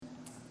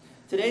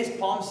Today's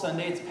Palm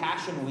Sunday, it's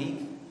Passion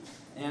Week,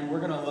 and we're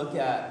going to look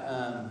at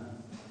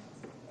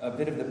a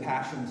bit of the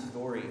Passion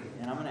story.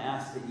 And I'm going to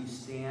ask that you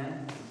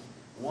stand,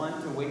 one,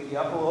 to wake you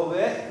up a little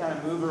bit, kind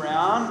of move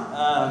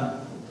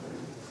around,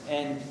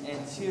 and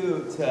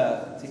two,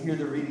 to hear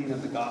the reading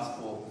of the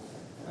Gospel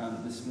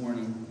this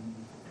morning.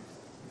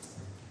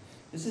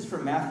 This is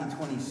from Matthew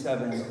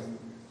 27.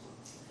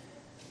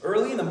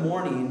 Early in the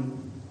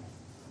morning,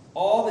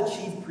 all the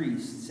chief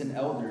priests and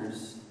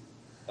elders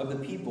of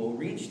the people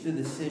reached the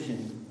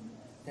decision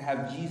to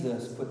have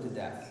Jesus put to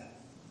death.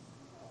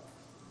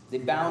 They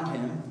bound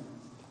him,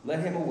 led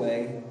him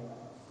away,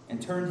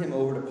 and turned him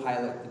over to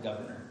Pilate, the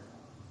governor.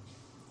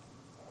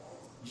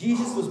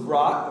 Jesus was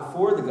brought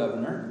before the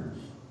governor.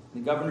 The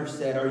governor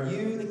said, "Are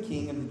you the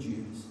king of the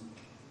Jews?"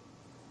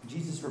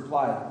 Jesus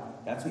replied,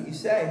 "That's what you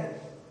say."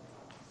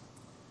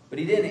 But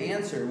he didn't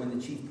answer when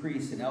the chief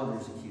priests and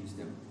elders accused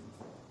him.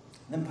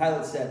 Then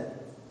Pilate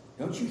said,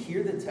 "Don't you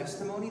hear the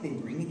testimony they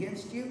bring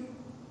against you?"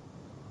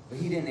 But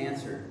he didn't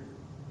answer,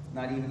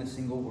 not even a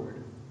single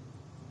word.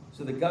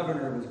 So the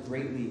governor was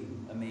greatly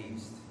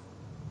amazed.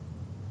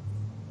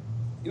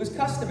 It was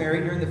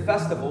customary during the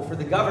festival for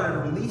the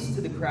governor to release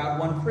to the crowd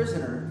one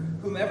prisoner,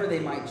 whomever they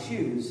might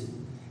choose.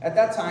 At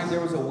that time,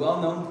 there was a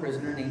well-known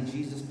prisoner named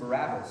Jesus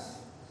Barabbas.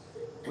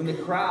 When the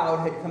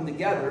crowd had come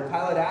together,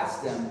 Pilate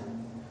asked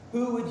them,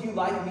 "Who would you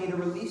like me to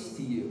release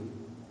to you?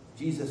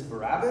 Jesus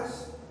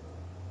Barabbas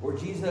or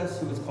Jesus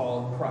who is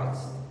called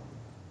Christ?"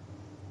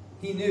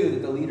 He knew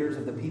that the leaders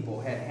of the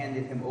people had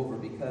handed him over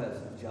because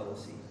of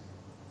jealousy.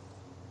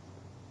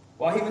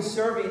 While he was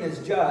serving as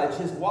judge,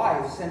 his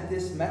wife sent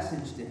this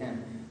message to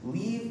him: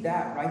 "Leave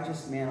that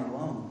righteous man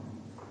alone.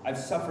 I've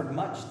suffered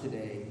much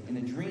today in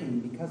a dream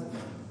because of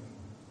him."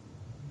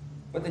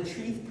 But the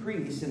chief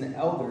priests and the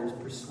elders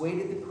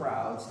persuaded the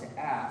crowds to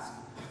ask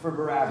for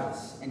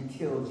Barabbas and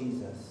kill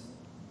Jesus.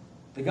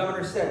 The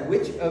governor said,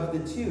 "Which of the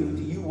two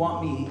do you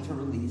want me to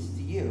release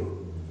to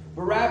you?"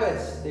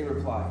 "Barabbas," they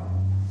replied.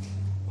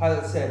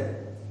 Pilate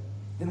said,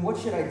 "Then what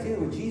should I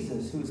do with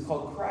Jesus, who is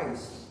called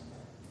Christ?"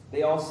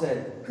 They all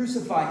said,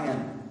 "Crucify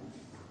him."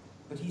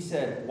 But he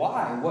said,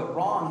 "Why? What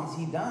wrong has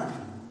he done?"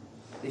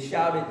 They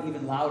shouted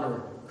even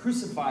louder,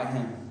 "Crucify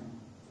him."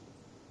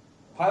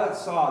 Pilate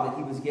saw that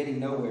he was getting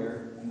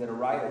nowhere and that a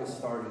riot was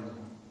starting,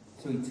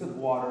 so he took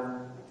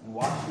water and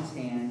washed his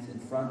hands in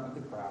front of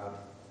the crowd.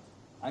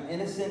 "I'm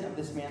innocent of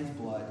this man's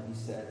blood," he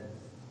said.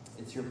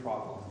 "It's your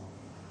problem."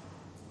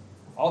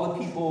 All the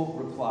people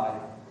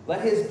replied,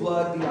 "Let his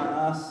blood be on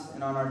us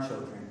and on our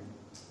children."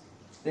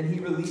 Then he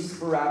released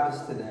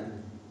Barabbas to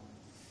them.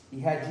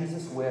 He had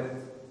Jesus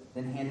whipped,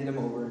 then handed him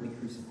over to be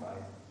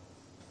crucified.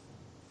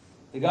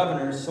 The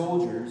governor's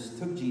soldiers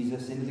took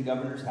Jesus into the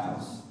governor's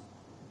house,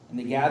 and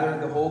they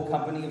gathered the whole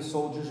company of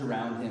soldiers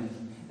around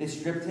him. They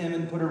stripped him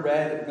and put a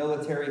red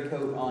military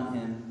coat on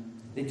him.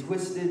 They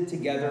twisted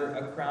together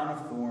a crown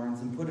of thorns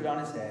and put it on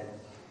his head.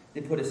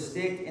 They put a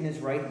stick in his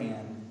right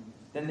hand.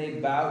 Then they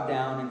bowed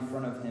down in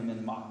front of him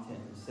and mocked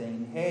him,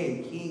 saying,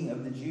 "Hey, King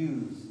of the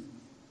Jews."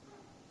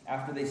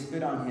 After they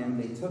spit on him,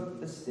 they took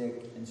the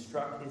stick and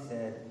struck his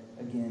head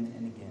again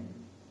and again.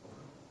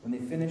 When they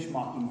finished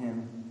mocking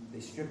him, they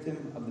stripped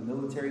him of the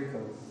military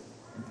coat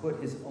and put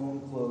his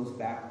own clothes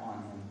back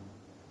on him.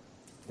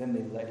 Then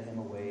they led him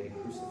away to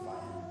crucify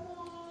him.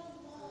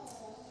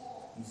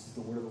 This is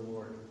the word of the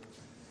Lord.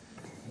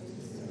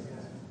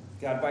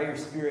 God, by your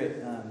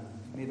Spirit,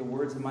 may the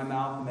words of my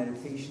mouth, the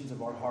meditations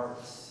of our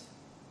hearts,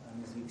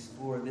 as we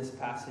explore this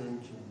passage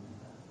and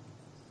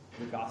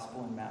the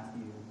gospel in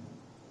Matthew,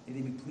 may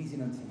they be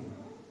pleasing unto you.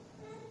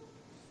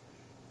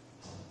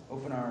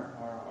 Open our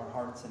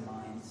hearts and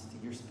minds to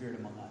your Spirit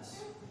among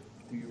us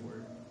through your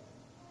word.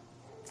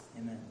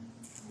 Amen.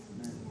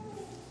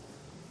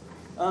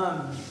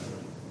 Amen.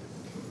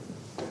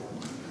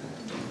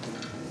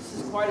 This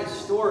is quite a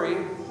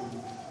story.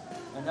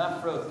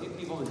 Enough for a few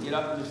people to get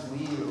up and just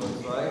leave, it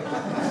looks like.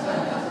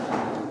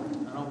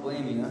 I don't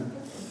blame you.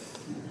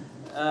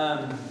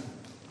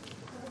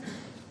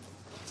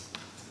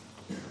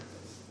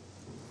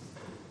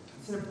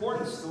 It's an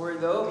important story,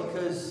 though,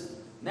 because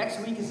next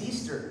week is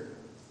Easter.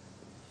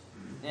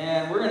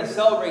 And we're going to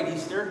celebrate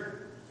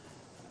Easter.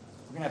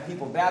 We're going to have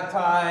people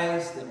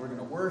baptized, and we're going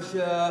to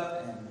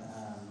worship, and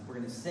we're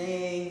going to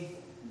sing.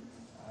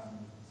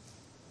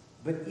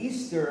 But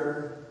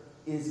Easter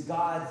is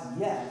God's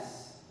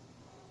yes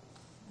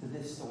to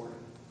this story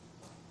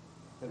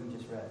that we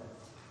just read.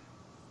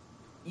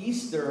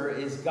 Easter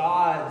is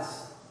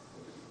God's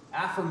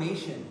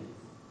affirmation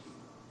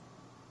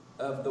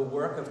of the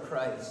work of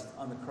Christ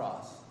on the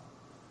cross.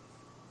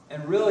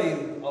 And really,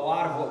 a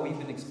lot of what we've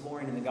been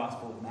exploring in the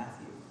Gospel of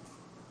Matthew.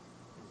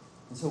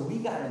 And so we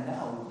got to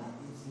know, what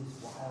is this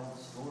wild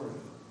story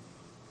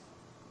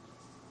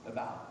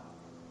about?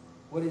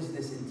 What is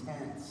this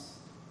intense,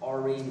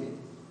 R-rated,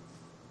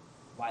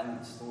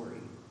 violent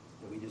story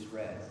that we just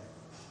read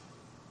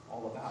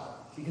all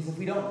about? Because if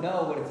we don't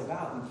know what it's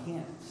about, we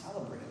can't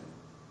celebrate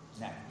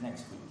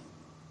next week.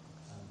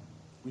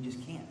 We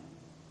just can't.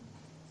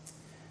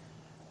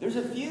 There's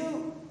a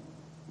few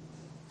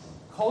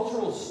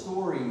cultural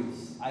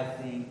stories, I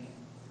think,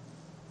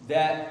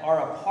 that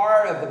are a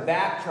part of the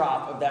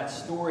backdrop of that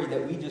story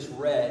that we just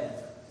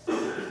read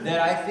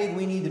that I think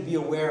we need to be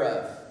aware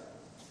of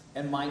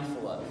and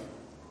mindful of.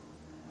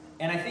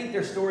 And I think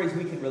they're stories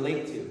we can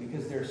relate to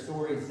because they're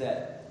stories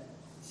that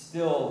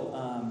still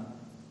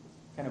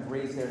kind of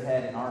raise their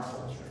head in our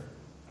culture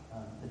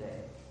today.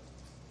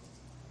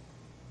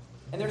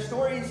 And they're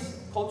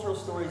stories, cultural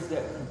stories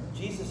that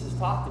Jesus has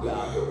talked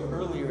about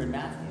earlier in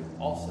Matthew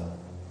also,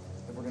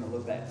 that we're going to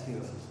look at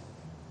too.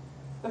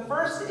 The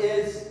first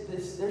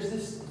is, there's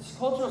this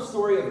cultural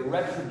story of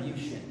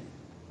retribution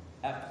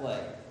at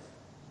play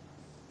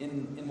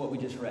in what we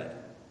just read.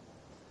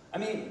 I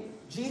mean,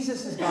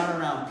 Jesus has gone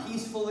around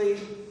peacefully.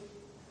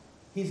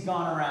 He's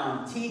gone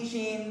around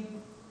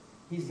teaching.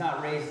 He's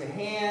not raised a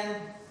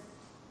hand.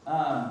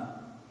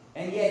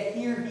 And yet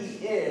here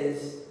he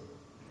is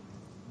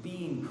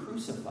being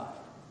crucified.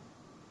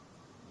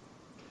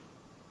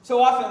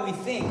 So often we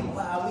think,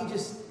 wow, we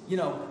just,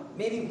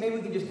 maybe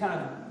we can just kind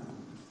of,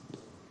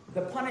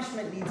 the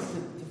punishment needs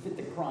to fit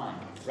the crime,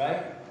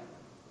 right?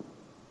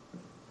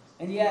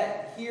 And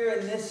yet, here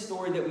in this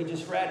story that we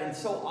just read, and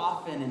so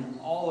often in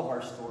all of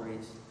our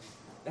stories,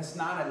 that's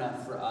not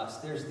enough for us.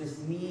 There's this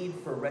need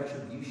for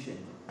retribution,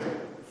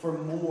 for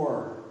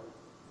more.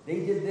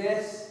 They did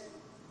this,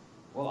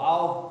 well,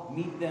 I'll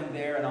meet them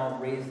there and I'll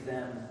raise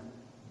them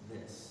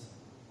this.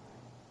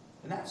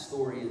 And that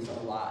story is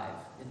alive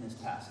in this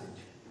passage,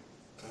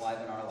 alive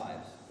in our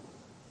lives.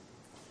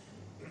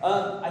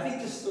 I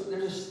think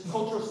there's a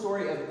cultural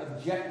story of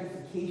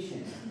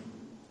objectification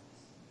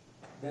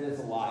that is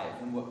alive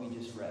in what we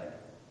just read.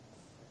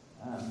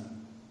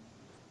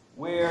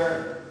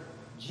 Where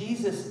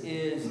Jesus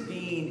is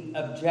being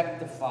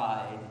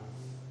objectified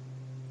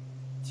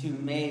to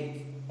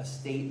make a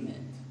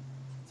statement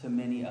to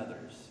many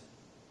others.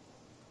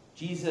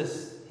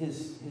 Jesus,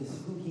 his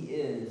who he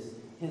is,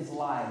 his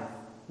life,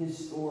 his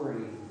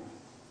story,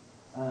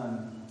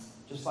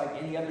 just like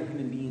any other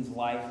human being's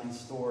life and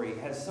story,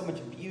 has so much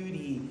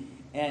beauty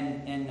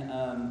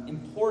and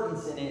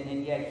importance in it,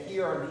 and yet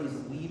here are these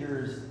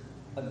leaders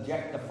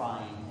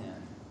objectifying him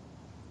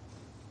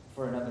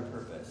for another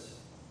purpose.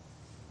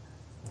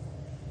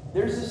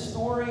 There's a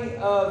story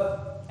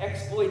of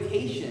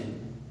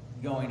exploitation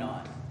going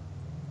on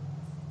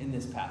in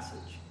this passage.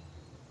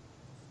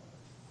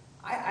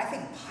 I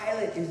think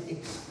Pilate is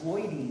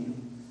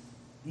exploiting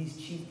these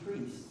chief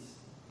priests.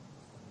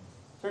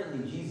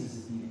 Certainly Jesus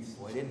is being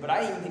exploited, but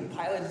I even think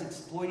Pilate is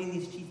exploiting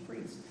these chief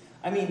priests.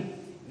 I mean,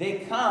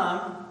 they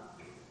come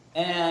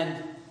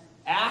and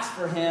ask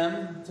for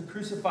him to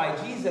crucify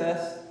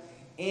Jesus,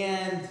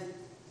 and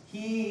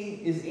he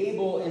is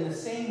able in the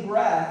same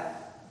breath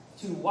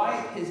to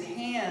wipe his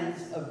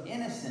hands of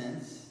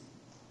innocence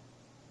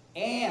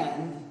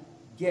and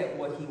get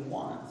what he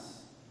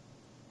wants,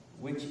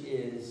 which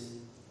is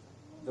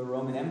the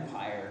Roman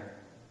Empire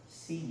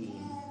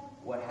seeing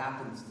what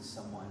happens to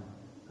someone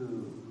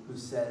who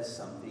says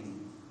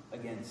something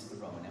against the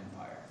Roman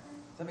Empire.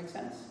 Does that make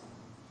sense?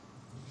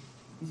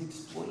 He's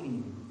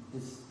exploiting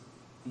these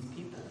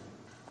people.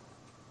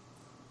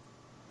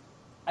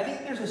 I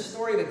think there's a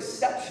story of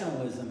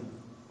exceptionalism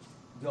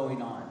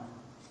going on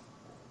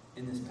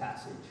in this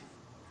passage.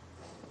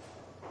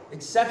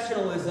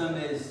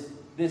 Exceptionalism is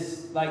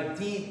this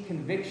deep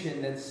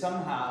conviction that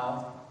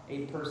somehow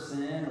a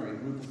person or a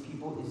group of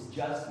people is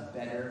just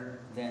better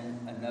than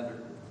another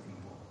group of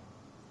people.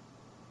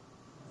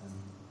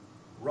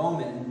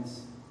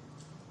 Romans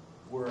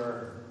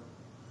were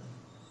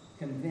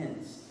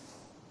convinced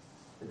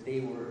that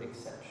they were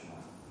exceptional.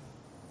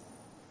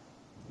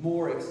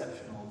 More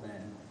exceptional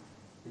than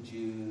the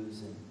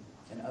Jews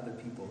and other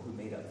people who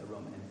made up the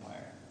Roman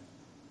Empire.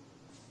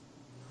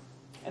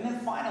 And then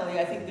finally,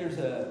 I think there's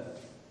a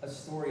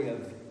story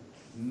of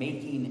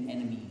making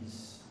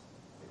enemies.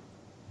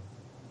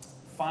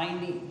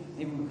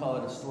 Maybe we call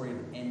it a story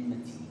of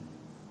enmity.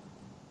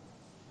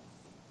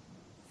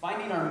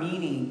 Finding our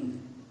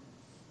meaning,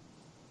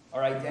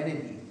 our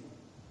identity,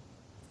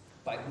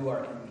 by who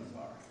our enemies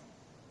are.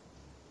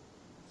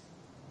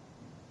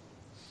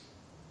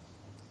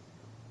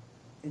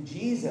 And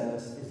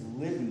Jesus is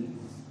living,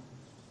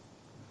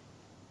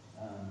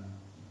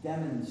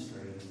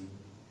 demonstrating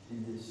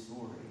in this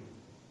story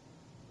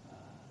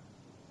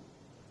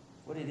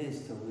what it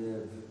is to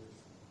live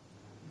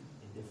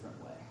a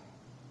different way.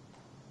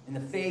 In the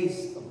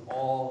face of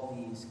all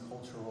these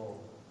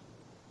cultural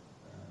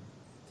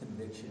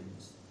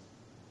convictions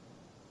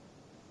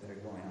that are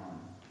going on.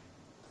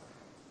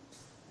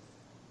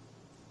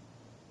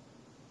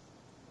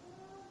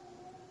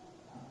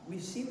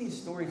 We've seen these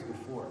stories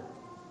before.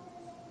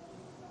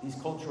 These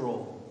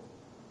cultural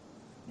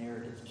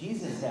narratives.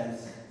 Jesus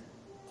has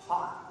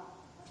taught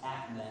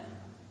at them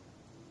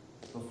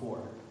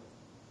before.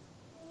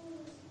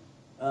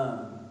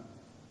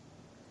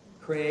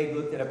 Craig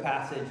looked at a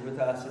passage with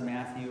us in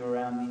Matthew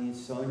around these.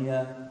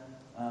 Sonia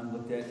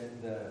looked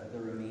at the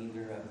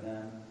remainder of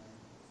them.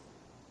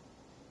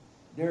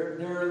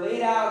 They're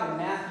laid out in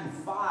Matthew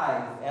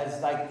 5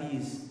 as like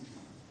these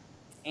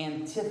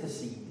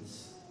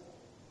antitheses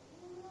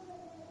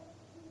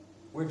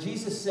where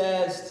Jesus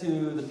says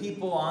to the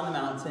people on the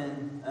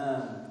mountain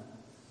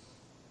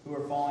who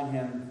are following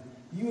him,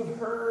 "You have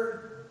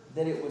heard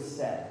that it was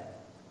said,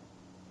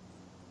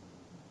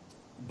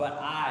 but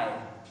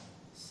I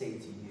say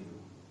to you, ...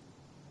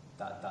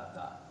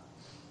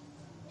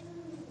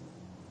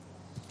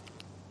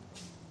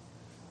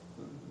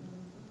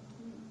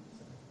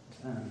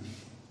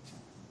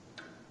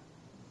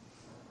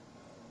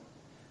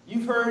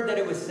 You've heard that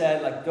it was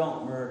said, like,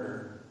 don't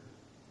murder,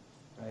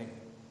 right?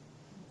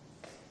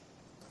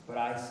 But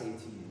I say to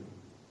you,"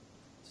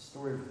 it's a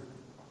story of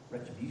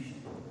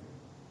retribution.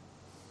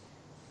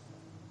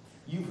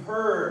 "You've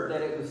heard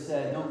that it was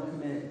said, don't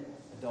commit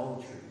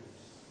adultery."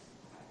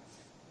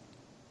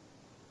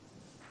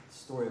 It's a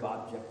story of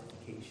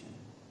objectification.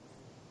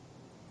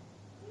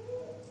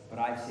 "But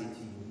I say to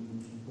you, even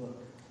if you look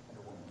at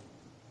a woman."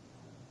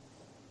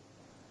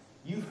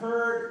 You've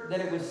heard that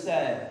it was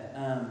said,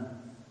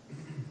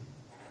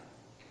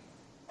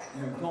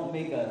 don't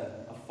make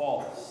a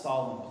false,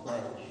 solemn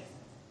pledge.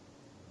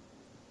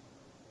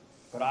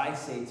 "But I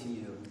say to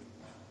you,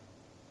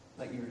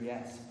 let your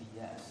yes be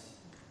yes."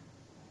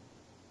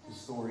 The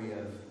story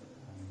of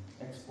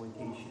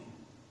exploitation.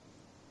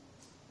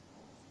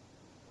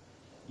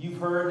 You've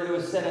heard that it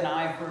was said, an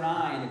eye for an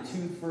eye and a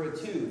tooth for a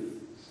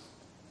tooth.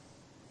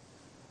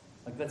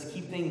 Like, let's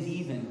keep things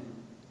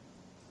even.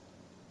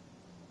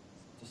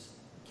 Just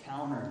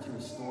counter to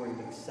a story of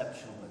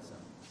exceptionalism.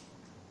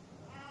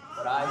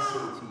 "But I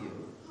say to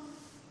you,"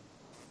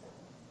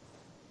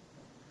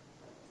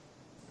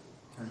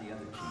 turn the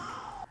other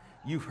cheek.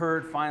 You've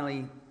heard,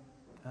 finally,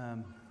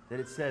 that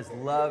it says,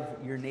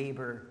 love your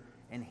neighbor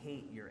and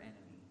hate your enemy.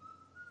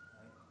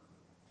 Right?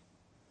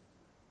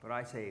 "But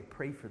I say,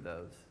 pray for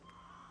those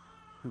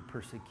who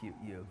persecute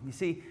you." You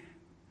see,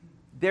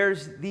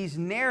 there's these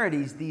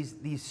narratives,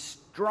 these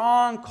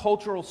strong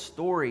cultural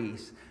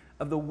stories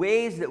of the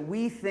ways that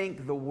we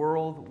think the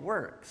world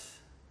works.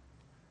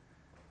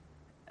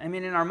 I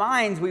mean, in our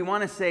minds, we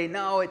want to say,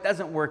 no, it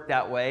doesn't work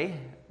that way.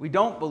 We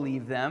don't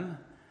believe them.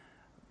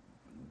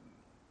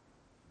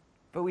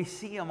 But we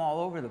see them all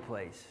over the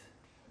place.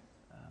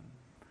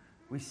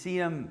 We see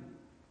them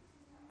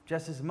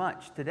just as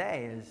much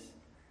today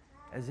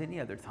as any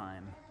other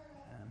time.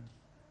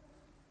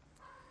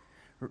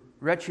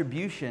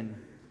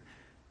 Retribution,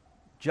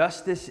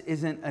 justice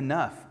isn't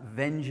enough.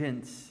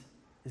 Vengeance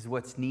is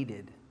what's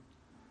needed.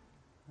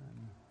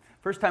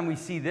 First time we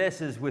see this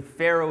is with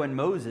Pharaoh and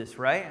Moses,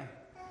 right?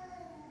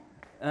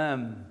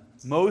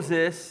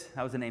 Moses,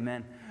 that was an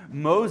amen.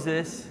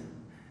 Moses,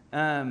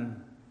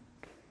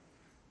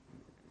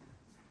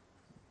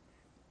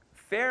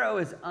 Pharaoh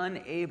is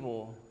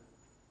unable,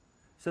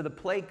 so the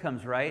plague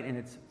comes, right?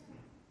 And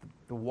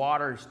the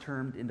water is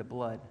turned into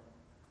blood.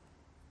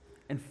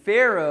 And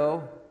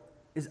Pharaoh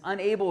is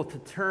unable to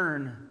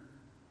turn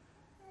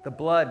the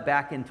blood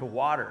back into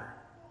water.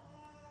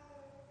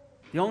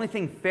 The only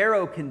thing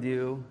Pharaoh can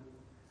do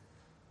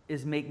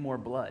is make more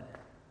blood.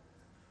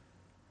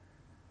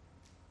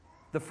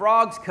 The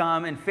frogs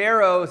come, and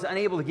Pharaoh is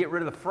unable to get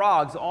rid of the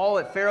frogs. All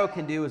that Pharaoh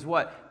can do is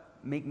what?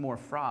 Make more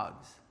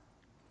frogs.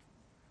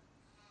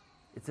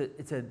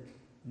 It's a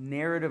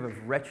narrative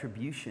of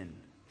retribution.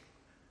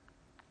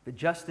 The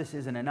justice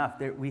isn't enough.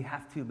 We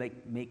have to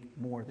make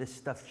more. This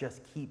stuff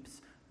just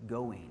keeps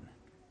going.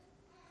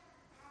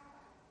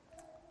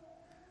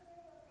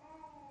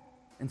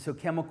 And so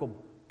chemical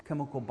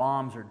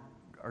bombs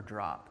are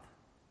dropped.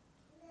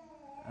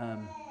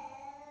 In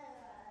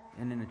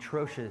an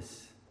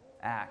atrocious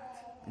act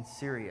in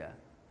Syria.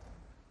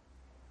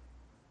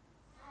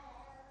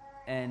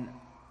 And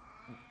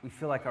we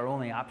feel like our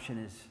only option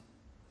is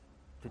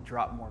to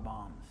drop more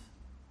bombs.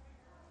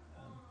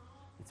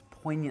 It's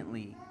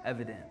poignantly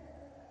evident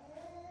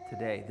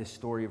today, this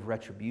story of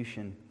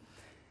retribution.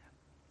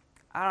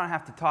 I don't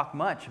have to talk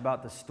much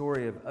about the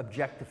story of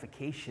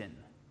objectification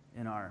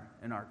in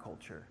our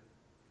culture.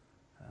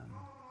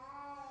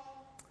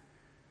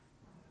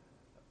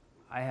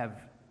 I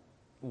have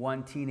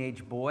one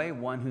teenage boy,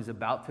 one who's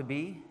about to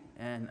be,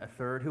 and a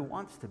third who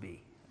wants to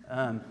be.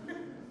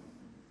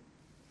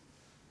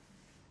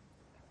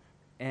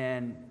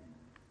 And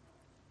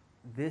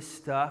this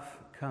stuff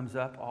comes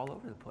up all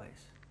over the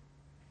place.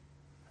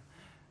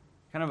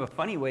 Kind of a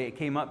funny way it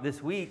came up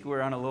this week.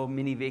 We're on a little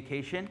mini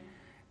vacation,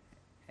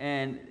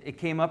 and it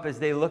came up as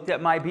they looked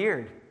at my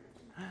beard.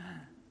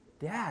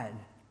 "Dad,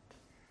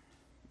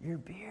 your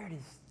beard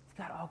it's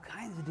got all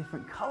kinds of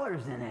different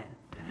colors in it.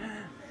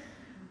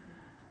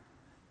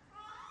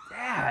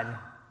 Dad,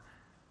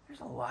 there's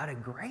a lot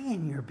of gray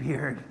in your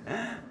beard."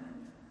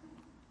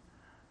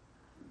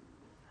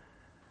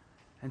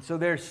 And so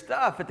there's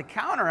stuff at the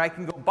counter I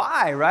can go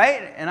buy,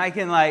 right? And I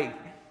can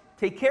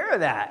take care of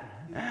that.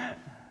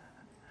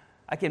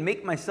 I can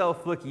make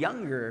myself look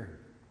younger,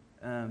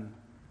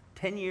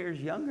 10 years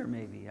younger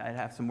maybe. I'd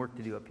have some work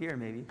to do up here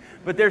maybe.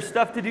 But there's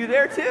stuff to do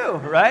there too,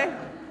 right?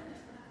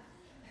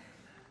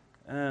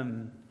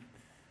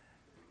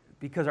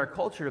 Because our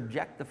culture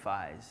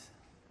objectifies.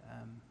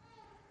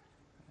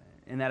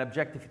 And that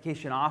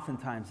objectification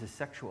oftentimes is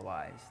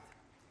sexualized.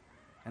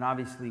 And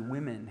obviously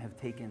women have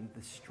taken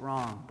the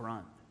strong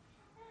brunt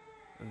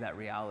of that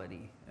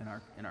reality in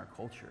our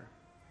culture.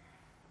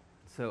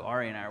 So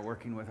Ari and I are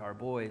working with our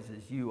boys,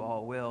 as you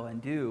all will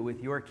and do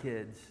with your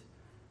kids.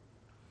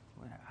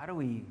 How do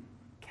we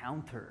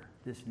counter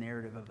this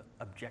narrative of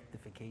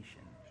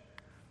objectification?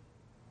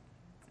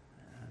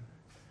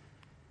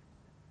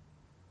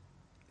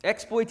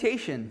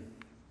 Exploitation,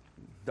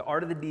 the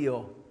art of the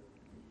deal,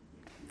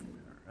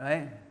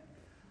 right?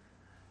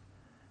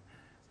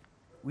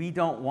 We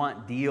don't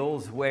want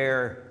deals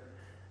where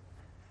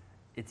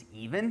it's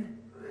even.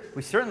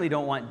 We certainly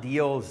don't want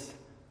deals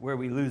where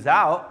we lose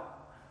out.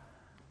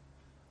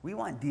 We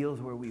want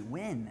deals where we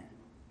win.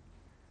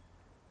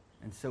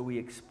 And so we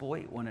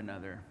exploit one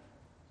another.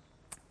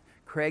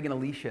 Craig and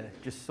Alicia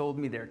just sold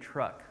me their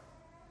truck.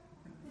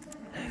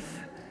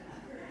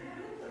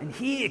 And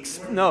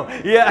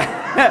yeah.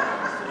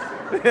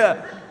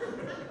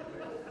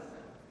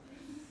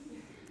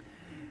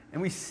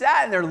 And we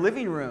sat in their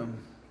living room,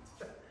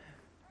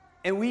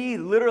 and we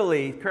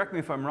literally, correct me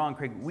if I'm wrong,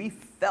 Craig, we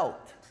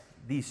felt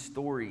these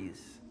stories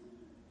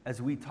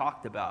as we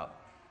talked about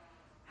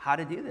how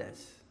to do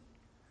this.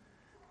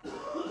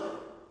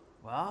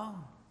 Well,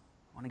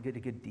 want to get a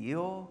good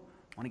deal?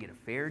 Want to get a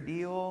fair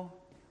deal?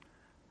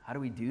 How do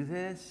we do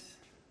this?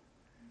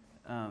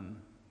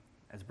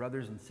 As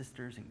brothers and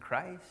sisters in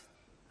Christ.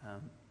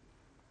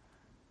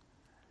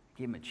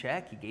 Gave him a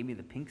check. He gave me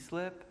the pink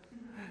slip.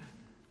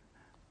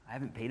 I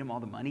haven't paid him all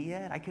the money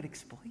yet. I could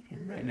exploit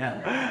him right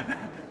now.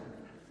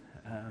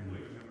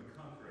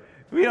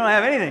 We don't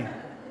have anything.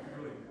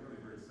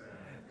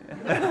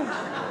 Really sad.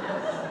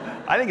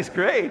 I think it's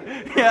great.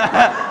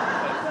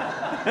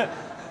 Yeah.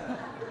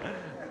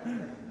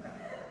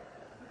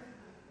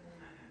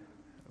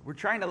 We're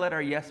trying to let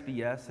our yes be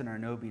yes and our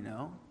no be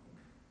no.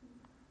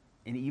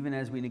 And even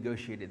as we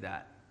negotiated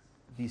that,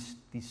 these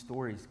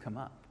stories come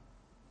up.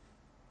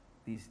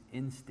 These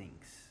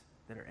instincts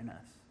that are in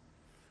us.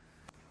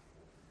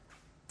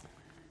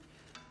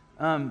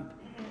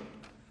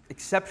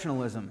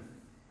 Exceptionalism.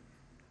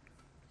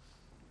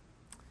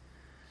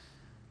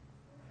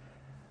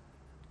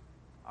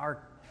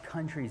 Our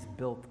country's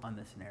built on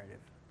this narrative.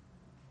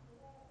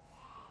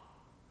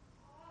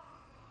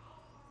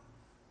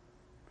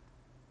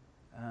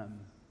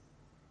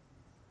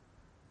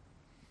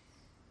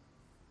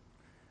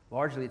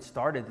 Largely, it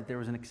started that there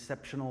was an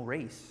exceptional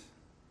race.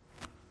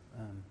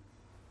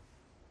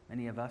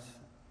 Many of us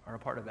are a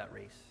part of that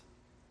race.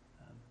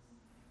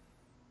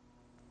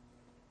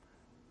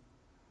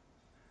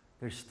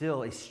 There's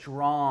still a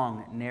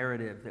strong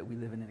narrative that we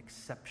live in an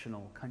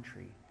exceptional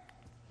country.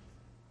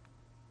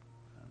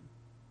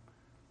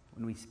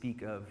 When we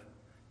speak of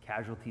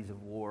casualties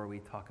of war, we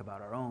talk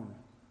about our own.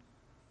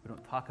 We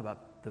don't talk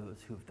about those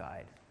who have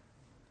died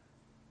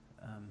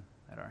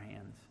at our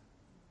hands.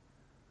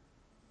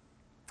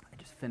 I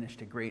just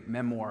finished a great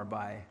memoir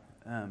by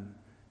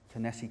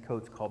Ta-Nehisi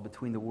Coates called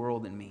Between the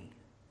World and Me.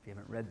 If you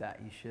haven't read that,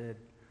 you should.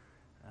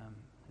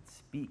 It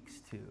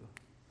speaks to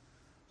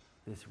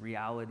this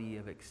reality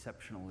of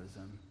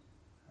exceptionalism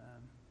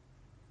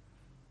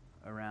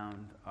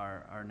around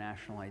our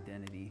national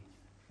identity.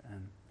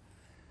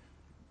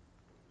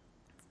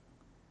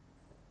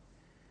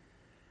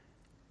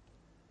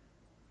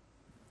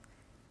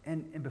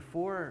 And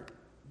before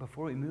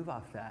we move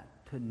off that,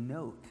 to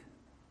note,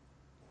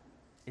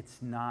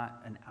 it's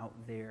not an out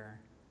there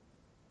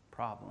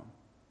problem.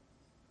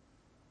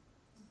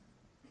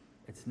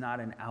 It's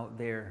not an out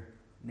there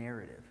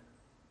narrative.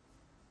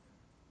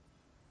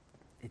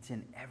 It's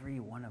in every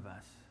one of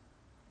us,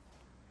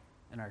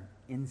 in our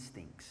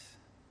instincts,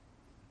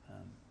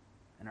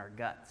 in our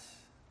guts.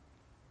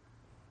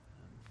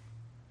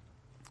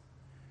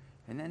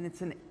 And then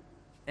it's an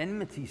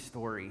enmity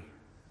story.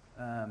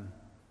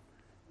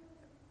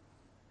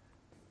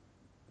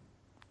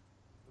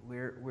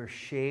 We're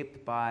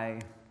shaped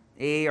by,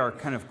 our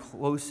kind of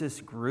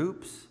closest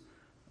groups,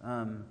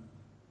 our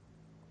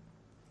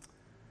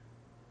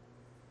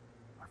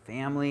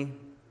family,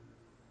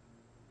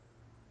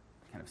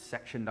 kind of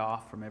sectioned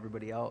off from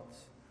everybody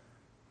else,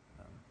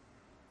 our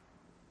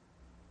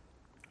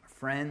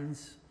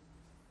friends,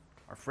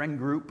 our friend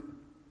group,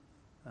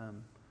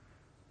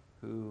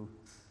 who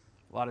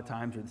a lot of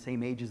times are the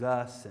same age as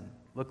us and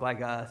look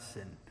like us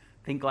and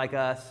think like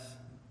us,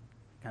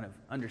 kind of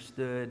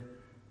understood.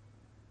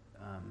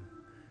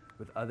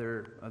 With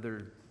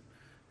other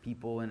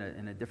people in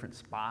a different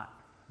spot,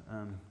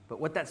 but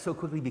what that so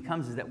quickly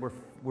becomes is that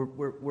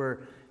we're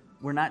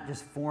not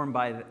just formed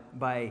by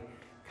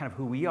kind of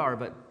who we are,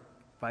 but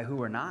by who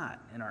we're not,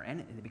 and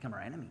they become our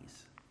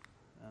enemies.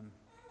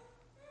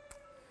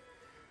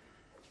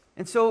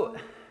 And so,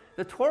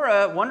 the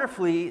Torah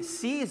wonderfully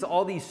sees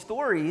all these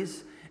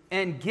stories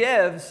and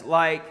gives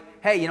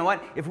hey, you know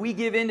what? If we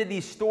give into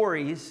these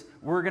stories,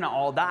 we're going to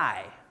all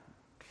die.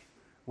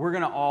 We're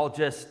going to all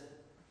just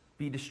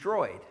be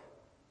destroyed.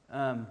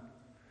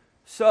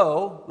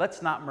 So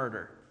let's not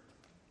murder.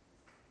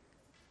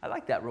 I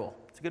like that rule.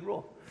 It's a good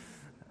rule.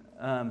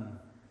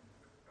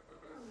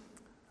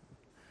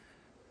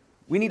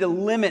 We need to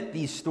limit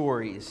these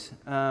stories.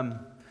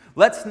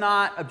 Let's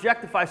not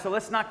objectify, so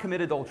let's not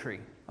commit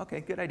adultery.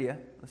 Okay, good idea.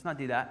 Let's not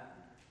do that.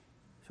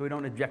 So we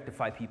don't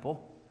objectify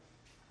people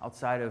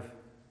outside of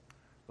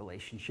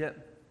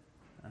relationship.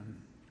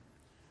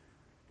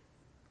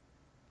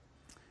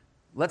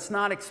 Let's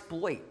not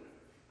exploit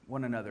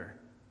one another.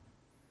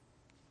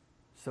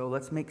 So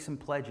let's make some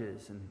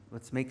pledges and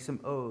let's make some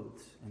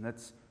oaths and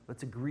let's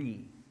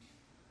agree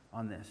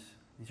on this.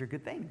 These are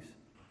good things.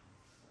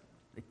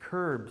 It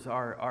curbs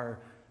our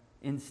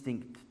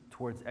instinct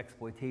towards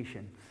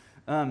exploitation.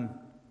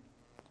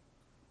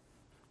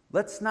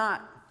 Let's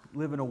not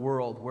live in a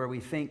world where we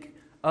think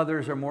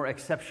others are more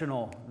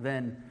exceptional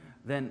than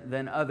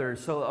others.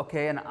 So,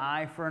 okay, an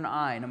eye for an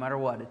eye, no matter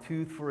what, a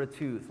tooth for a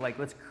tooth. Like,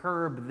 let's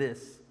curb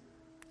this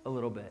a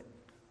little bit.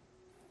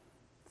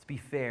 Let's be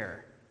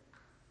fair.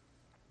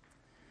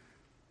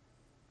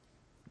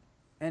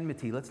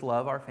 Enmity, let's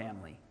love our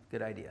family.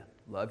 Good idea.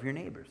 Love your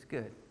neighbors.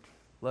 Good.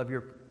 Love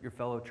your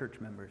fellow church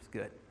members.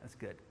 Good. That's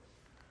good.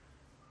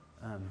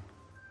 And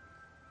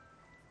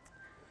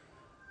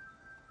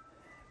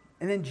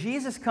then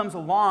Jesus comes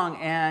along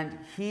and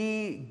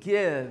he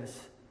gives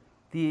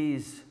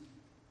these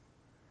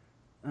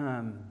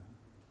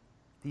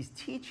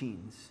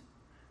teachings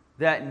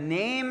that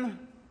name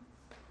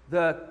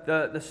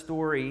the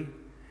story,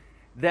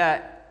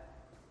 that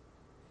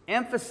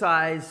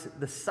emphasize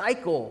the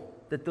cycle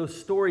that those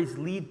stories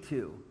lead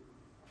to,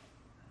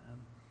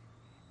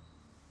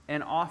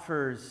 and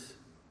offers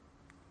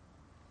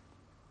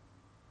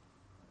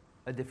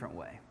a different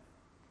way.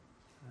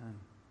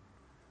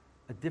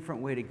 A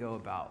different way to go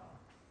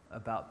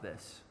about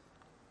this.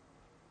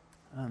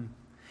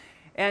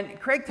 And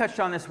Craig touched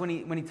on this when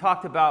he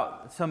talked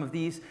about some of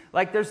these.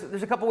 Like, there's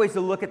a couple ways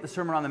to look at the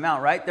Sermon on the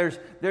Mount, right?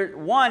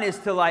 One is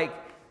to, like,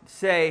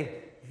 say,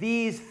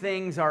 these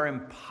things are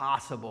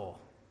impossible.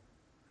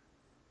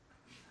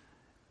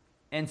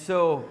 And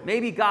so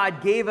maybe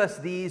God gave us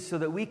these so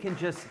that we can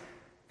just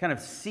kind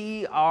of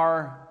see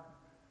our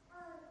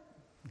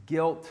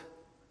guilt,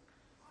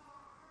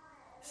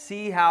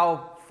 see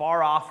how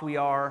far off we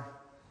are,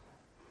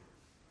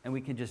 and we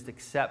can just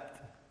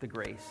accept the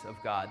grace of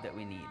God that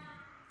we need.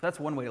 So that's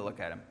one way to look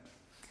at them.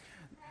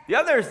 The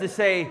other is to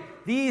say,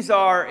 these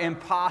are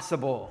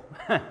impossible.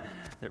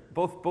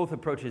 Both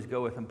approaches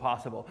go with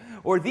impossible.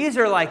 Or these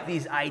are like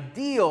these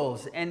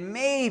ideals, and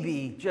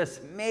maybe,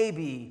 just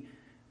maybe,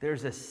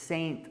 there's a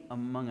saint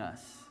among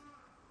us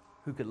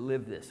who could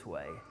live this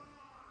way.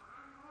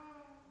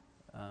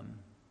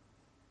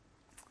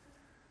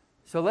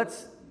 So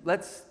let's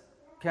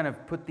kind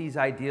of put these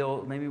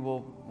ideals. Maybe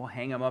we'll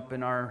hang them up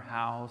in our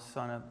house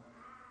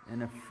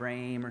in a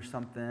frame or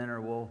something, or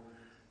we'll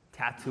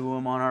tattoo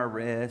them on our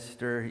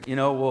wrist, or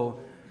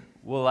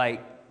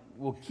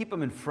we'll keep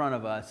them in front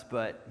of us.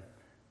 But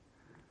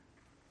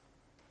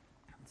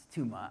it's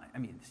too much. I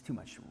mean, it's too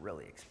much to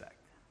really expect.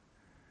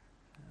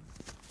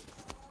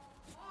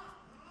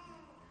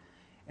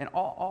 And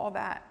all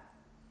that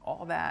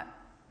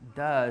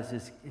does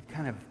is it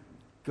kind of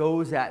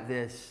goes at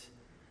these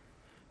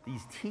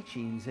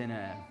teachings in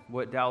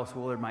what Dallas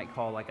Willard might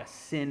call like a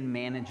sin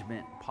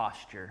management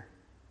posture.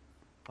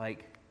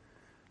 Like,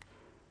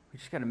 we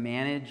just got to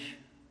manage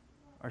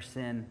our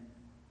sin,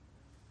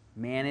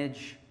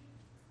 manage,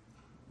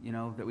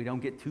 that we don't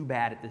get too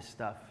bad at this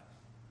stuff.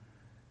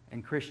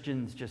 And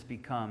Christians just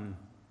become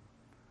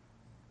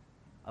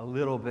a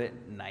little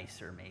bit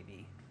nicer,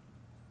 maybe.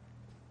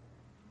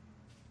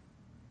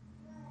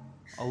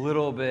 A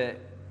little bit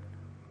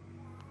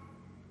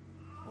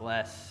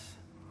less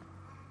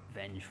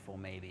vengeful,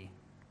 maybe.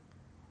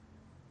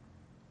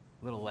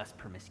 A little less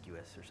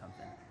promiscuous or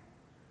something.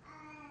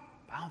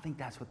 But I don't think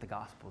that's what the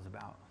gospel is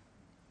about.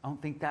 I don't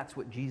think that's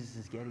what Jesus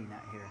is getting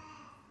at here.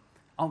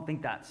 I don't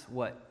think that's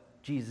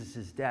what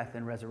Jesus' death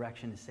and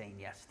resurrection is saying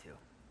yes to.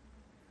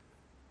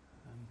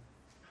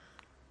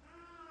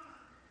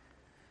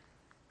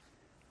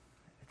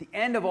 At the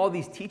end of all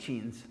these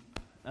teachings,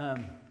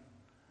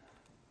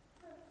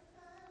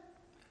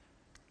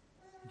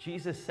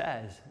 Jesus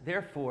says,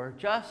 therefore,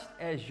 just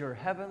as your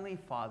heavenly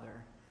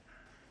Father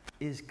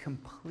is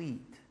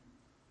complete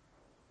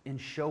in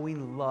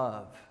showing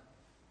love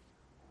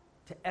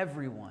to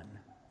everyone,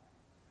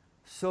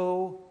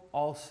 so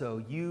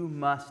also you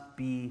must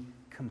be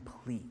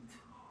complete.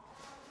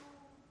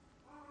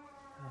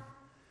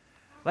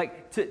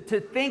 Like, to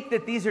think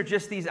that these are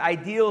just these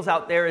ideals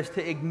out there is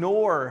to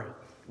ignore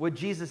what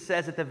Jesus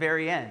says at the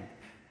very end.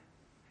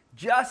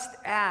 Just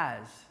as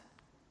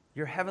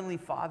your heavenly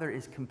Father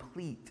is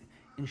complete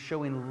in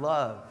showing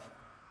love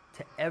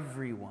to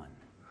everyone,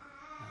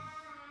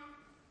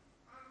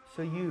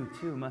 so you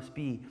too must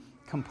be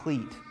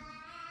complete.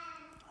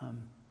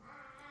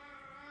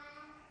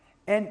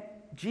 And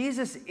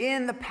Jesus,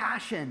 in the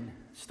Passion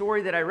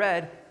story that I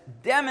read,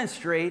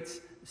 demonstrates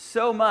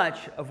so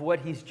much of what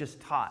he's just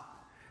taught.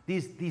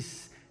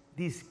 These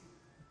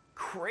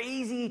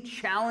crazy,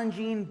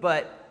 challenging,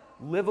 but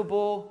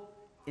livable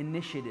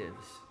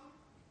initiatives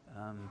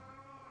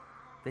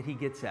that he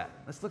gets at.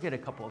 Let's look at a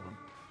couple of them.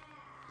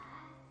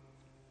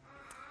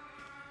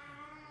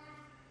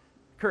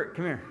 Kurt,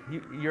 come here.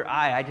 Your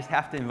eye, I just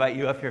have to invite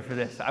you up here for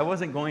this. I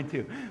wasn't going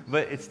to,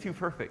 but it's too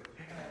perfect.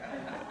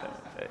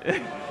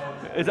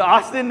 Is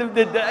Austin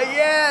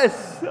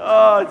yes!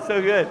 Oh, it's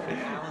so good.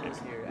 Alan's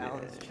here.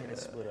 Alan's chin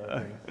is split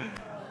open.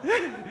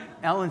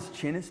 Alan's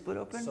chin is split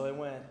open? So it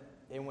went,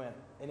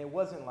 and it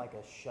wasn't like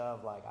a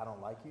shove, like I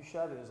don't like you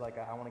shove. It was like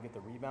I want to get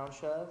the rebound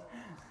shove.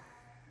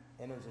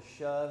 And it was a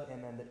shove,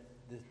 and then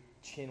the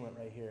chin went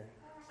right here.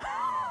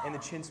 And the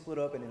chin split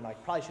open, and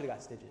like probably should have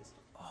got stitches.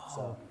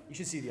 So you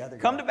should see the other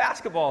guy. Come to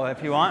basketball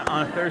if you want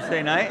on a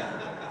Thursday night.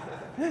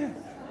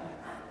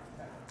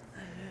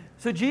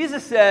 So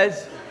Jesus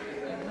says,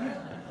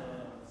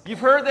 you've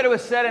heard that it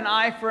was said an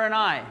eye for an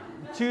eye,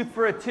 a tooth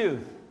for a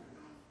tooth.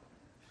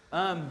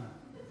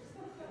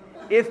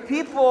 If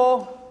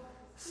people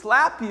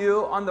slap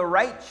you on the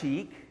right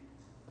cheek,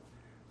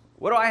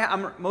 what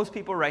do most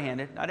people are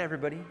right-handed, not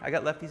everybody. I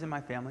got lefties in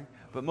my family,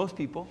 but most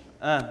people.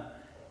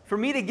 For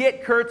me to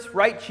get Kurt's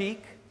right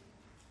cheek,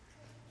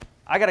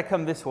 I got to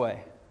come this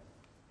way,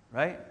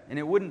 right? And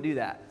it wouldn't do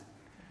that.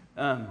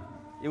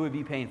 It would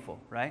be painful,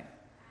 right?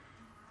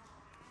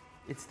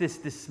 It's this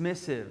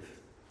dismissive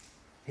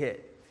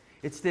hit.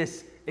 It's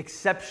this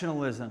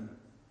exceptionalism.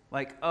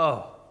 Like,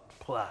 oh,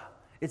 blah.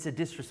 It's a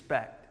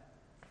disrespect.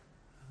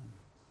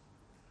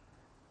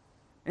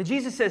 And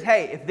Jesus says,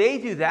 hey, if they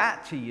do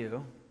that to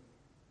you,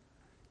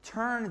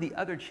 turn the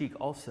other cheek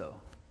also.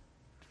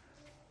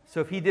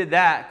 So if he did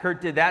that,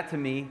 Kurt did that to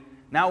me,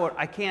 now what?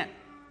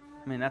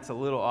 That's a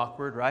little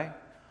awkward, right?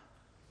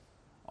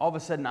 All of a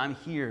sudden, I'm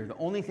here. The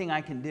only thing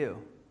I can do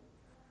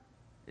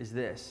is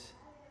this.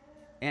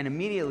 And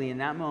immediately in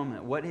that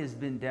moment, what has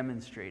been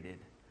demonstrated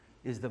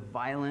is the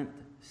violent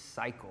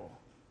cycle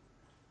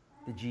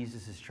that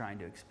Jesus is trying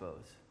to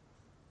expose.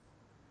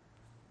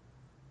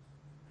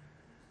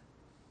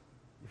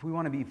 If we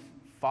want to be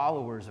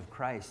followers of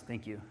Christ,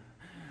 thank you.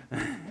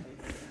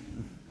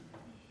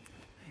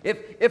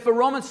 If a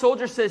Roman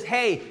soldier says,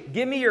 hey,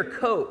 give me your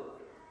coat,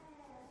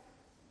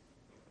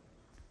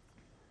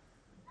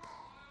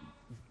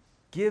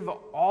 give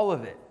all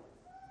of it.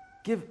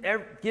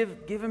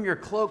 Give him your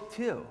cloak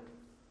too.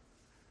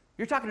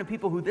 You're talking to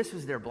people who this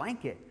was their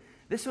blanket.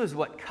 This was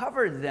what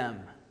covered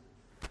them.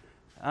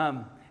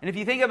 And if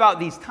you think about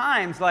these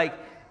times, like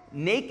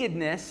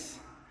nakedness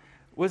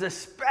was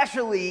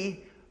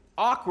especially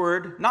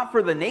awkward, not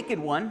for the naked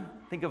one.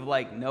 Think of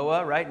like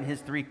Noah, right, and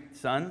his 3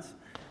 sons.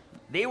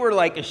 They were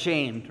like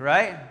ashamed,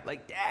 right?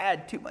 Like,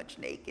 Dad, too much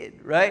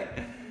naked, right?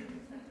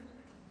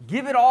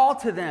 Give it all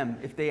to them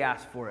if they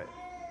ask for it.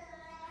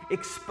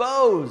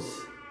 Expose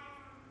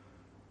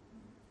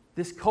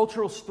this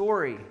cultural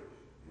story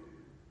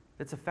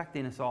that's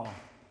affecting us all.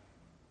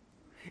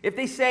 If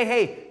they say,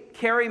 hey,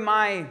 carry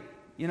my,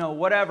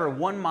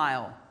 1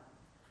 mile,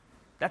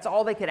 that's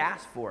all they could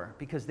ask for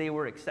because they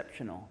were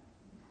exceptional.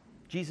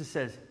 Jesus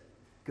says,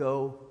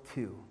 go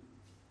to.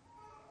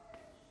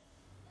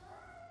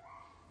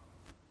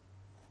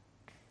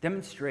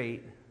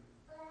 Demonstrate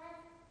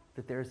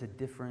that there's a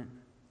different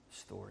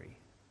story.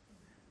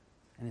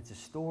 And it's a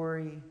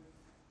story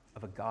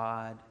of a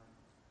God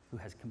who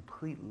has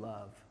complete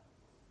love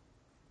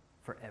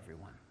for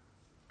everyone.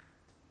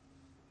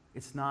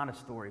 It's not a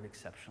story of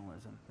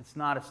exceptionalism. It's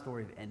not a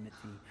story of enmity.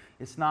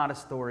 It's not a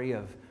story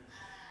of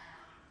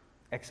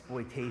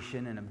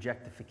exploitation and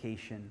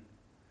objectification.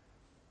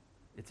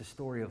 It's a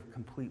story of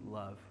complete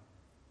love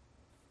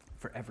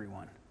for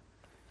everyone.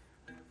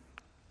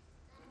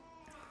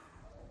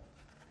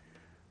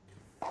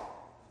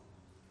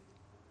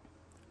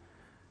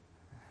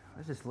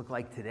 What does this look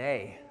like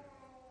today?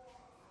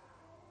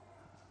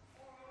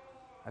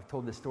 I've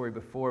told this story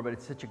before, but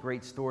it's such a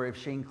great story of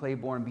Shane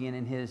Claiborne being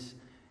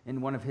in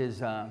one of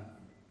his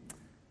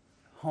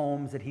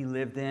homes that he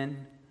lived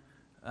in,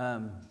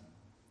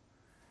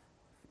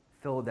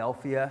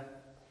 Philadelphia.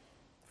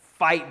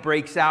 Fight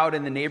breaks out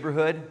in the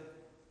neighborhood.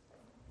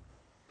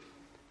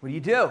 What do?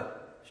 There's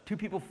 2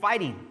 people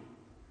fighting.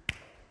 Do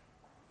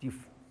you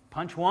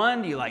punch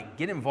one? Do you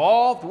get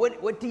involved?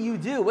 What do you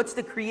do? What's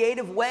the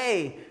creative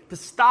way to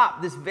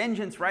stop this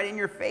vengeance right in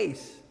your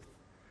face?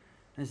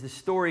 As the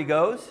story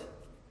goes,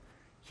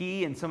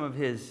 he and some of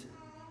his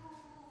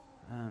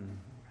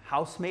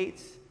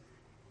housemates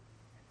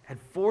had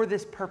for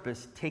this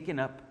purpose taken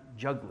up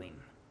juggling.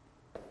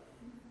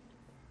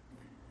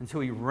 And so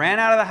he ran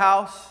out of the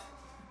house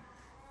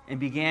and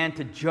began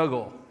to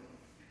juggle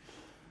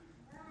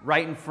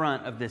right in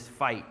front of this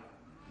fight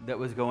that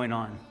was going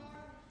on.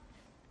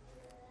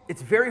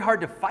 It's very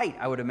hard to fight,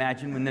 I would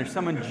imagine, when there's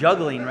someone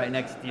juggling right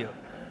next to you.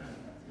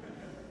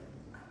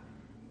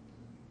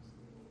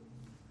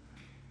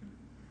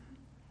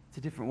 It's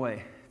a different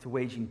way. It's a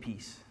waging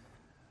peace.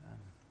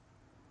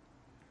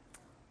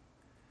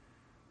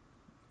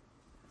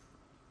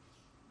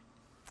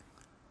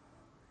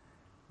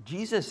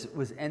 Jesus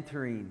was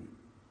entering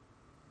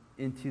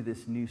into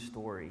this new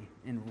story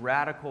in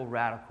radical,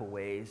 radical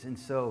ways. And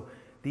so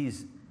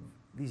these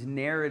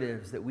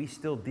narratives that we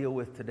still deal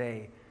with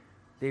today,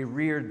 they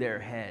reared their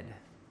head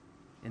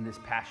in this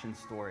passion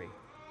story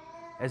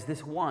as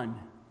this one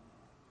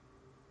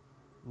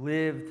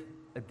lived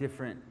a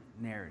different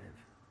narrative.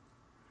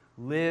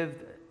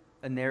 Lived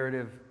a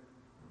narrative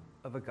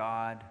of a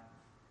God,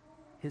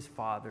 his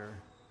Father,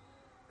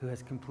 who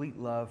has complete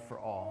love for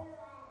all.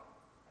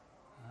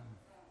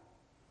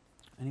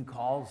 And who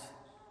calls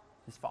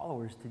his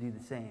followers to do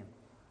the same.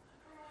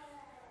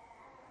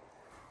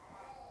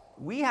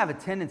 We have a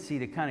tendency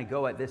to kind of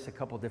go at this a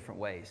couple different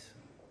ways.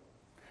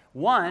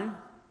 One,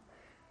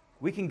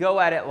 we can go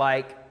at it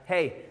like,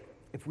 hey,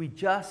 if we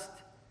just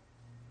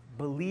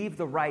believe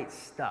the right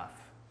stuff,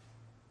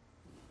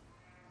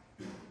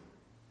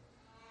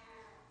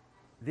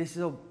 this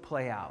will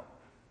play out.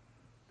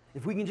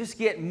 If we can just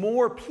get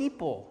more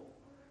people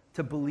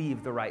to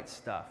believe the right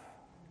stuff,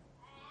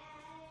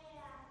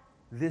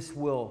 this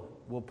will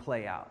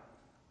play out.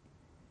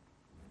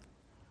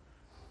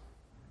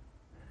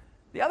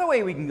 The other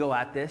way we can go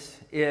at this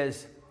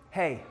is,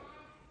 hey,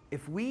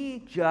 if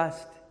we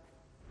just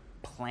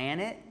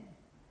plan it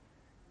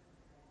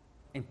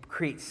and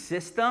create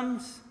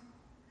systems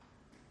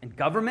and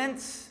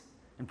governments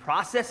and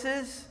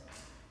processes,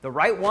 the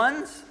right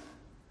ones,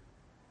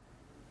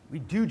 we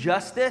do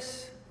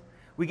justice,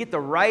 we get the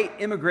right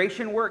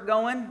immigration work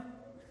going,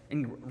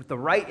 and with the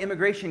right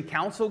immigration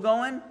council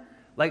going,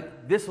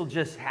 like this will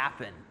just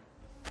happen.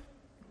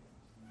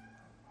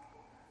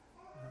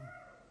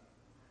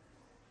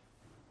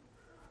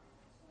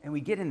 And we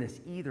get in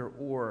this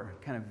either-or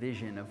kind of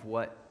vision of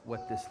what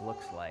this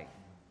looks like.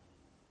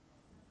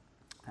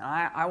 And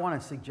I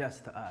want to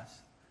suggest to us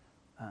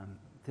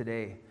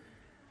today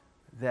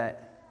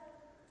that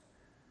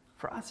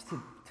for us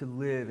to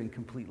live in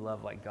complete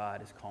love like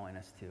God is calling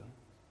us to,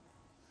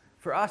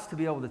 for us to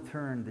be able to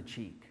turn the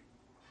cheek,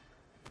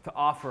 to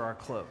offer our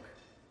cloak,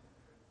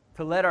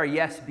 to let our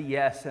yes be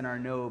yes and our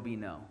no be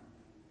no,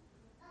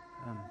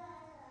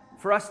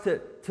 for us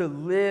to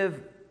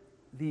live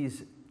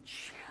these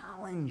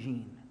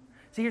challenging.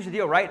 See, here's the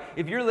deal, right?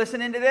 If you're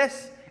listening to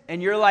this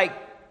and you're like,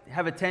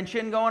 have a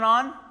tension going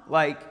on,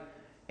 like,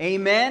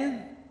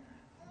 amen,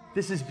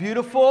 this is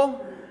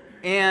beautiful,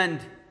 and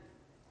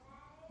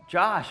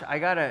Josh, I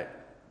gotta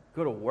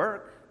go to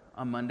work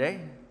on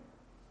Monday.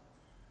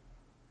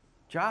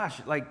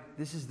 Josh, like,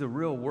 this is the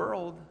real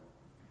world.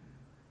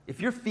 If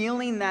you're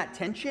feeling that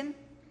tension,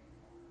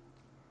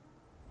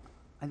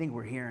 I think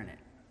we're hearing it.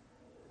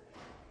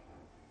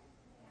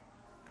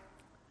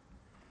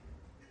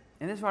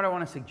 And this is what I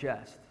want to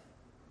suggest.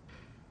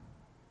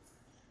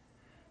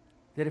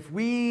 That if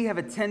we have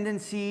a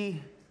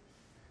tendency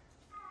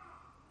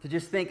to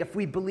just think if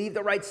we believe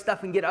the right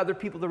stuff and get other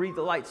people to read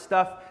the right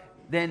stuff,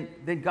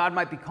 then God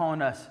might be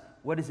calling us,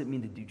 what does it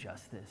mean to do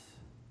justice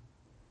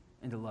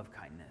and to love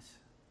kindness?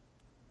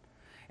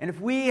 And if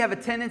we have a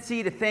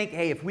tendency to think,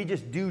 hey, if we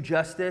just do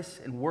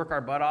justice and work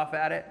our butt off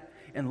at it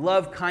and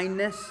love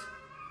kindness,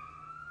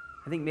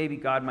 I think maybe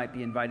God might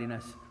be inviting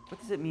us,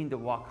 what does it mean to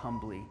walk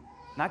humbly?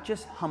 Not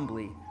just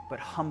humbly, but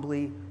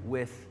humbly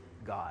with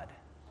God.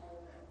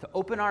 To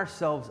open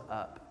ourselves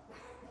up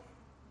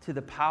to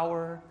the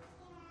power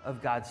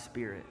of God's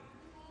Spirit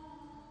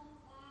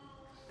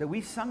that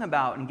we've sung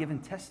about and given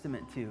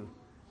testament to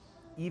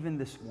even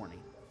this morning.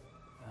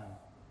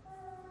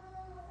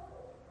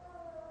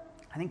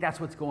 I think that's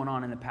what's going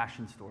on in the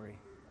Passion story.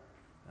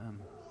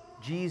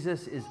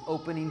 Jesus is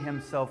opening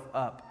himself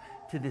up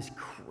to this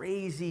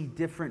crazy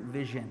different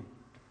vision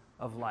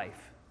of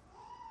life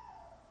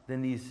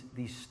than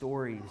these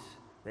stories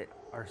that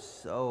are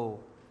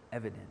so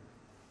evident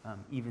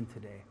even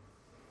today.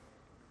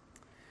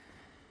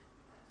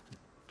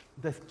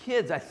 The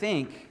kids, I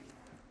think,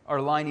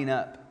 are lining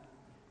up.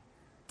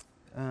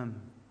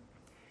 And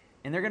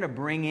they're going to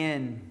bring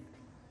in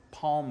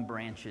palm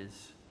branches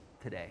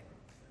today.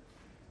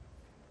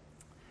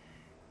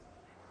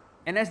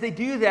 And as they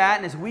do that,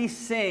 and as we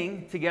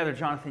sing together,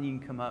 Jonathan, you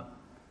can come up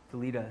to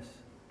lead us.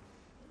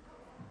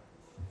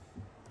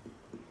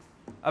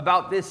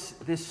 About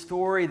this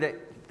story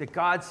that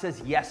God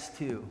says yes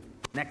to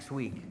next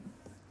week.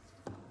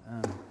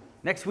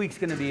 Next week's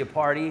going to be a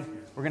party.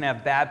 We're going to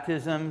have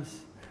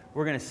baptisms.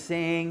 We're going to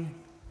sing.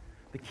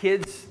 The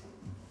kids,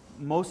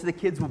 most of the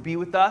kids will be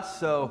with us,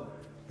 so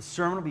the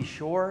sermon will be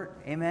short.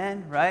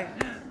 Amen, right?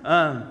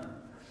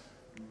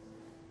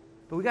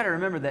 But we got to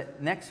remember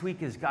that next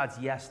week is God's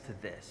yes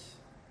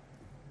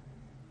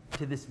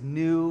to this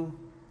new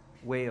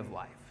way of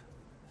life.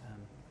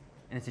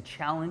 And it's a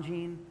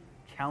challenging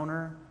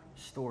counter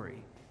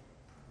story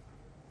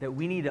that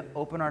we need to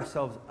open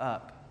ourselves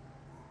up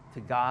to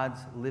God's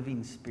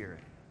living Spirit.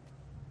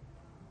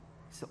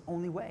 It's the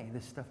only way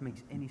this stuff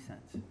makes any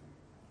sense.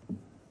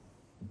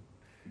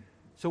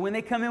 So when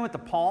they come in with the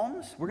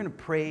palms, we're going to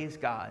praise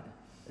God.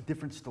 A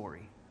different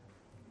story.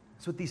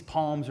 That's what these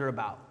palms are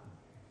about.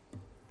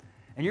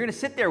 And you're going to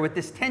sit there with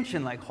this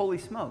tension like, holy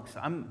smokes,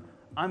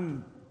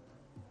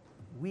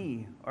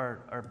 we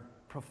are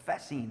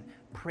professing,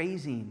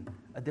 praising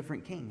a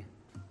different king.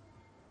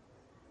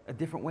 A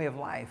different way of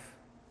life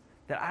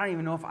that I don't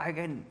even know if I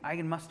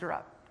can muster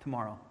up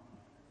tomorrow.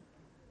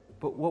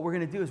 But what we're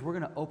going to do is we're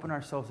going to open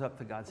ourselves up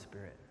to God's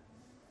Spirit.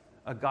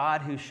 A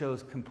God who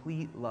shows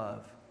complete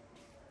love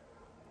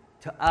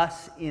to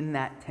us in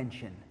that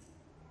tension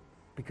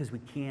because we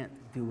can't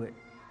do it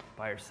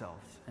by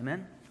ourselves.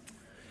 Amen?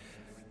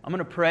 I'm going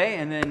to pray,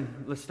 and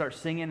then let's start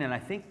singing, and I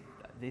think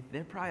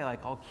they're probably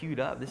like all queued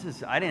up.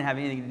 I didn't have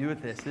anything to do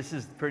with this. This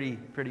is pretty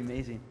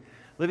amazing.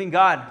 Living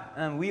God,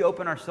 we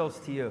open ourselves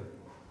to you.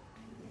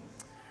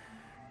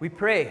 We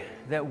pray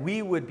that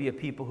we would be a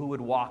people who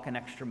would walk an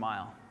extra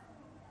mile.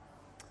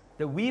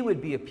 That we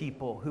would be a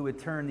people who would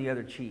turn the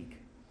other cheek.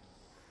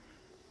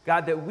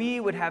 God, that we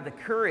would have the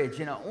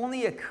courage, and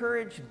only a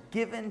courage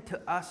given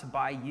to us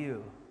by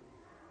you,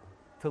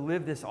 to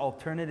live this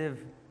alternative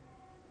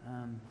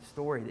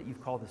story that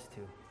you've called us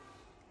to.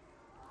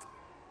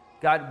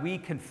 God, we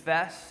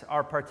confess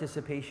our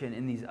participation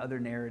in these other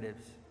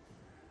narratives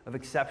of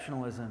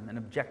exceptionalism and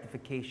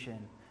objectification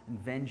and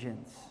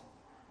vengeance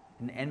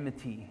and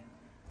enmity.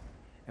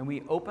 And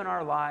we open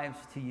our lives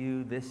to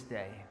you this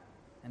day.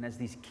 And as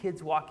these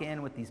kids walk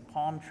in with these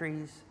palm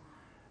trees,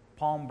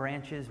 palm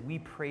branches, we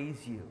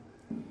praise you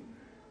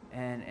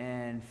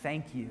and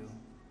thank you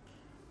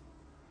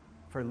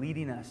for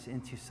leading us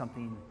into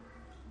something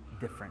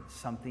different,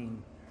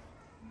 something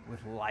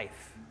with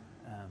life,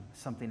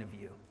 something of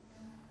you.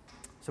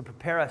 So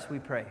prepare us, we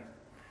pray.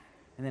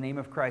 In the name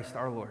of Christ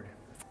our Lord.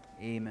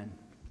 Amen.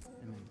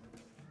 Amen.